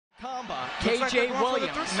KJ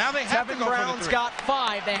Williams. Now they have Tevin to go Brown's for the 3. got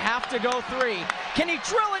 5. They have to go 3. Can he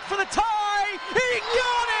drill it for the tie? He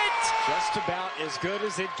got it! Just about as good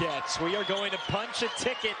as it gets. We are going to punch a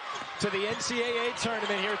ticket to the NCAA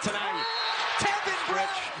tournament here tonight. Tevin Brown.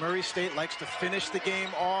 Murray State likes to finish the game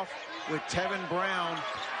off with Tevin Brown.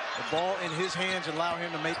 The ball in his hands and allow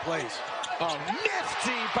him to make plays. Oh,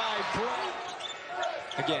 nifty by Brown.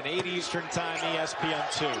 Again, 8 Eastern time,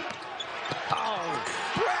 ESPN2. Oh,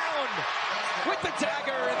 Brown with the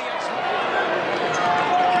dagger in the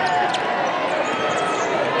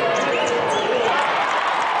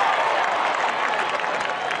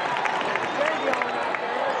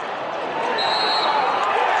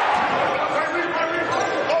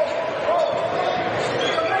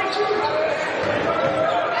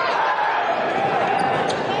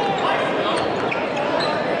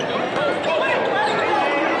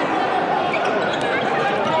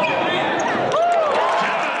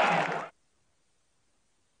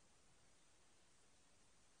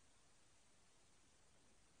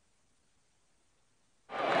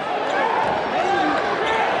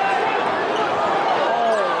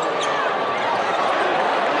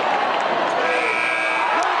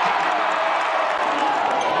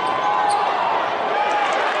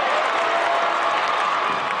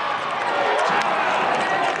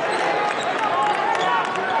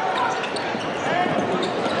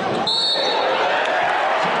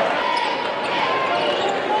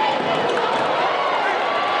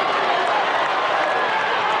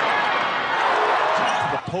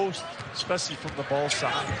post, especially from the ball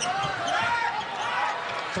side.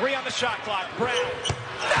 3 on the shot clock. Brown. No!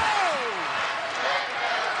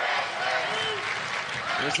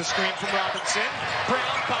 Here's the screen from Robinson.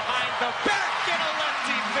 Brown behind the back and a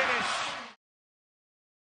lefty finish.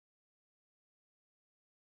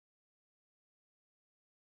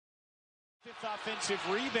 Fifth offensive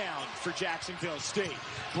rebound for Jacksonville State.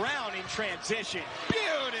 Brown in transition.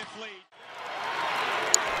 Beautifully.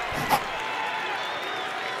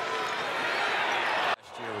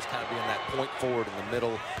 Was kind of being that point forward in the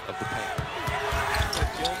middle of the paint.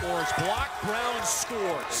 Gilmore's block, Brown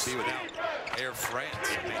scores. Maybe without Air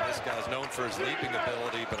France. I mean, this guy's known for his leaping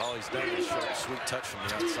ability, but all he's done is show a sweet touch from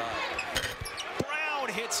the outside. Brown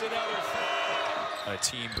hits another. A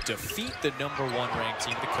team defeat the #1 ranked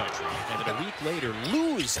team in the country, and then a week later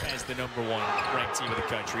lose as the #1 ranked team in the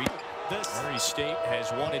country. Murray State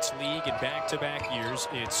has won its league in back-to-back years.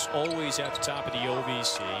 It's always at the top of the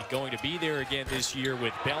OVC. Going to be there again this year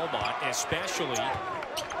with Belmont, especially.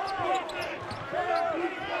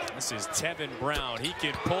 This is Tevin Brown. He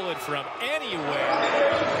can pull it from anywhere.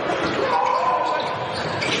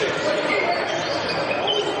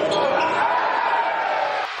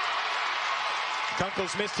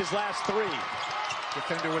 Kunkel's missed his last 3.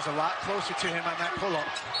 Defender was a lot closer to him on that pull-up.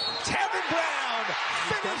 Tevin Brown!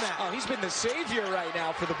 Oh, he's been the savior right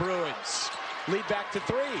now for the Bruins. Lead back to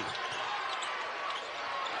 3.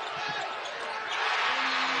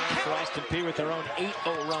 Weston P with their own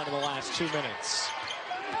 8-0 run in the last 2 minutes.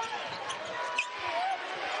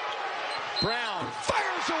 Brown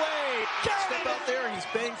fires away. Step out there, he's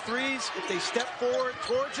banged threes. If they step forward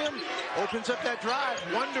towards him, opens up that drive.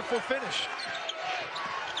 Wonderful finish.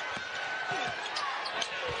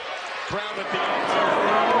 Brown with the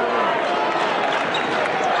answer.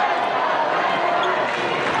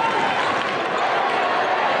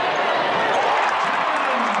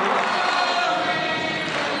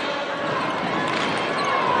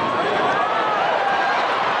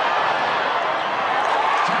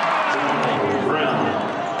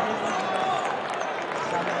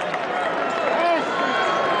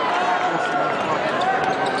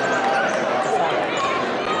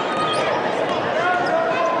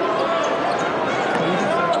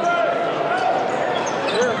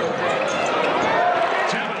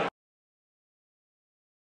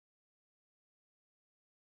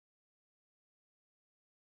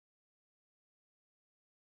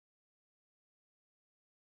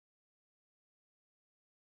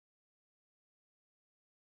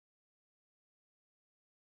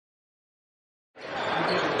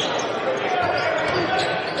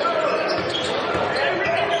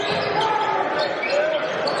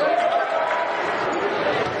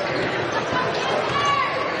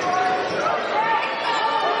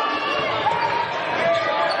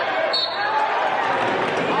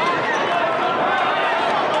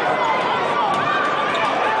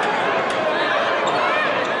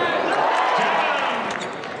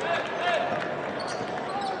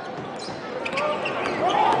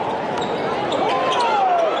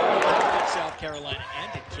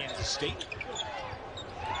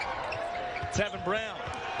 Tevin Brown,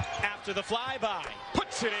 after the flyby,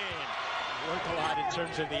 puts it in. work a lot in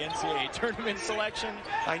terms of the NCAA tournament selection.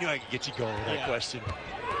 I knew I could get you going with that question.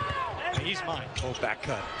 He's mine. Oh, back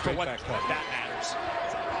cut. For what that matters.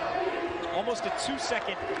 Almost a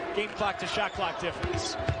 2-second game clock to shot clock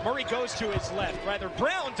difference. Murray goes to his left. Rather,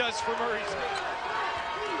 Brown does for Murray's.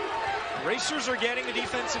 Racers are getting the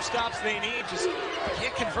defensive stops they need. Just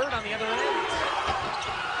can't convert on the other end.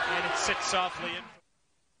 And it sits softly in.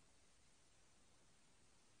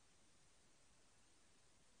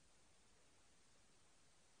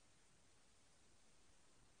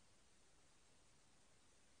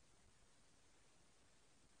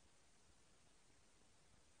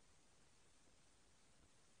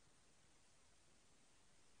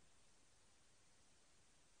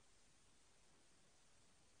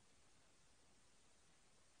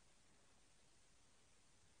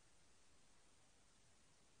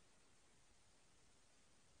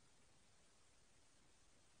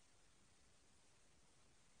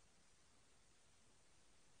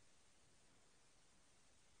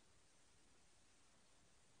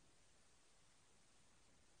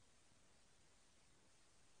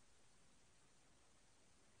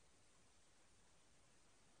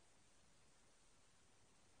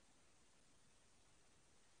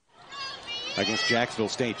 Against Jacksonville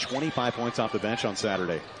State, 25 points off the bench on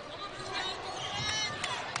Saturday.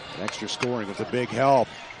 Extra scoring was a big help.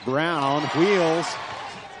 Brown wheels.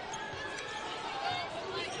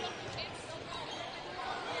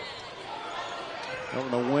 Over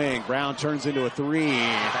the wing, Brown turns into a three.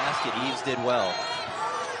 Basket, Eves did well.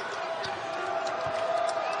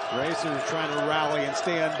 Racers trying to rally and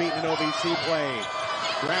stay unbeaten in OVC play.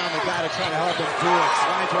 Brown, the guy to try to help him do it.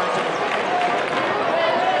 Slides right to the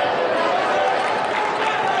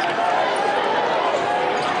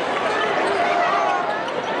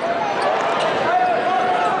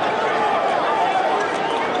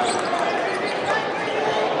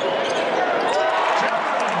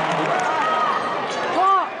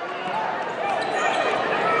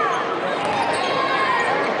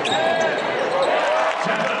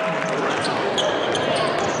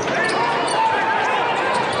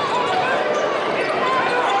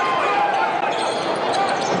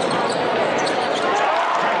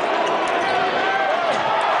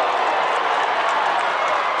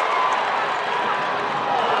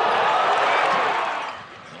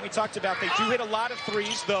talked about they do hit a lot of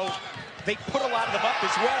threes, though they put a lot of them up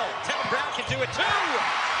as well. Tevin Brown can do it too.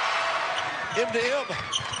 M to M.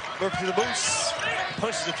 Look for the Moose.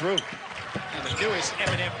 Pushes it through. And the newest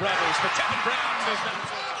M&M brothers, but Tevin Brown does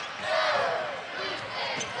not.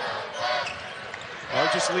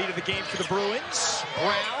 Largest lead of the game for the Bruins.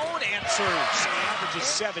 Brown answers. Averages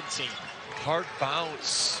 17. Hard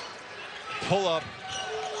bounce. Pull up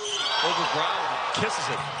over Brown. Kisses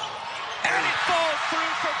it. And it falls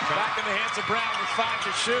through for back in the hands of Brown with 5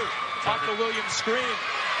 to shoot. Off the Williams screen.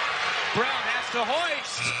 Brown has to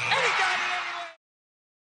hoist. And he got it anyway.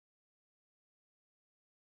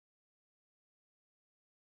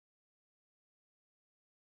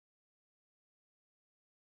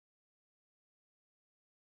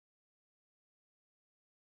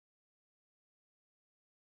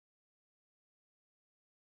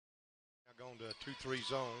 Now going to a 2-3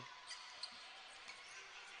 zone.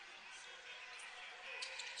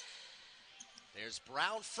 There's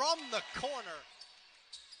Brown from the corner.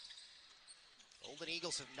 Golden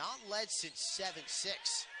Eagles have not led since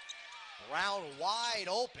 7-6. Brown wide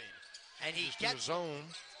open, and he gets zone.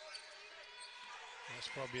 That's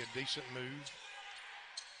probably a decent move.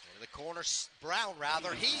 Into the corner, Brown rather.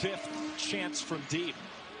 Fifth chance from deep.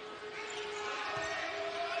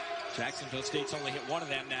 Jacksonville State's only hit one of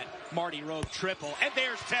them, that Marty Rowe triple. And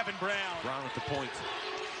there's Tevin Brown. Brown at the point.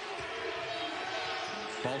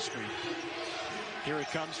 Ball screen. Here it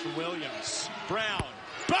comes from Williams. Brown.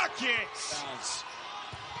 Buckets!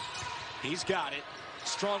 He's got it.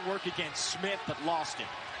 Strong work against Smith, but lost it.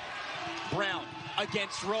 Brown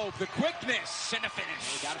against Rowe. The quickness and the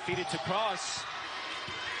finish. They got to feed it to Cross.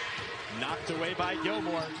 Knocked away by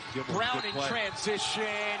Gilmore. Brown in transition.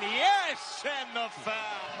 Yes! And the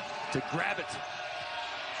foul. To grab it.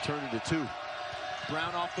 Turn it to 2.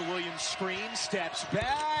 Brown off the Williams screen, steps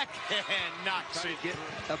back, and knocks it. Get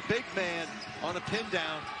a big man on a pin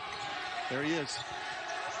down. There he is.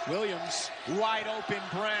 Williams, wide open,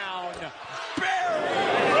 Brown.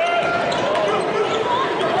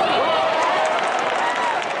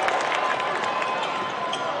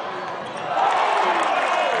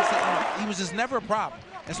 He was just never a problem.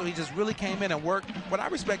 And so he just really came in and worked. What I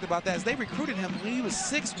respect about that is they recruited him when he was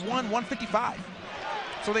 6'1", 155.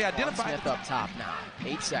 So they identified Smith up top now.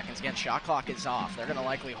 8 seconds. Again, shot clock is off. They're going to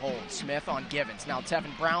likely hold. Smith on Givens. Now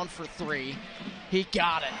Tevin Brown for 3. He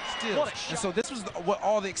got it. Still. What a shot. And so this was what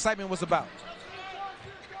all the excitement was about.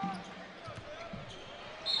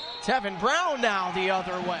 Tevin Brown now the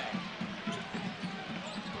other way.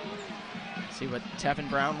 See what Tevin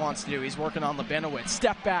Brown wants to do. He's working on Labinowitz.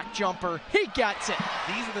 Step back jumper. He gets it.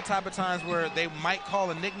 These are the type of times where they might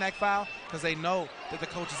call a knick-knack foul because they know that the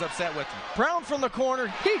coach is upset with him. Brown from the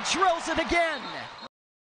corner. He drills it again.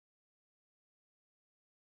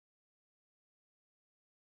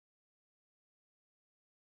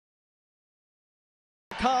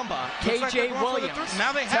 Kamba, KJ Williams.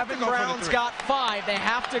 Now they have Tevin to go Brown's for the 3. got 5. They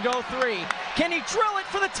have to go 3. Can he drill it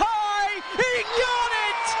for the tie? He got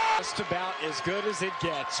it! Just about as good as it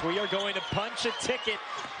gets. We are going to punch a ticket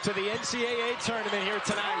to the NCAA tournament here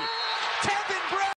tonight. Tevin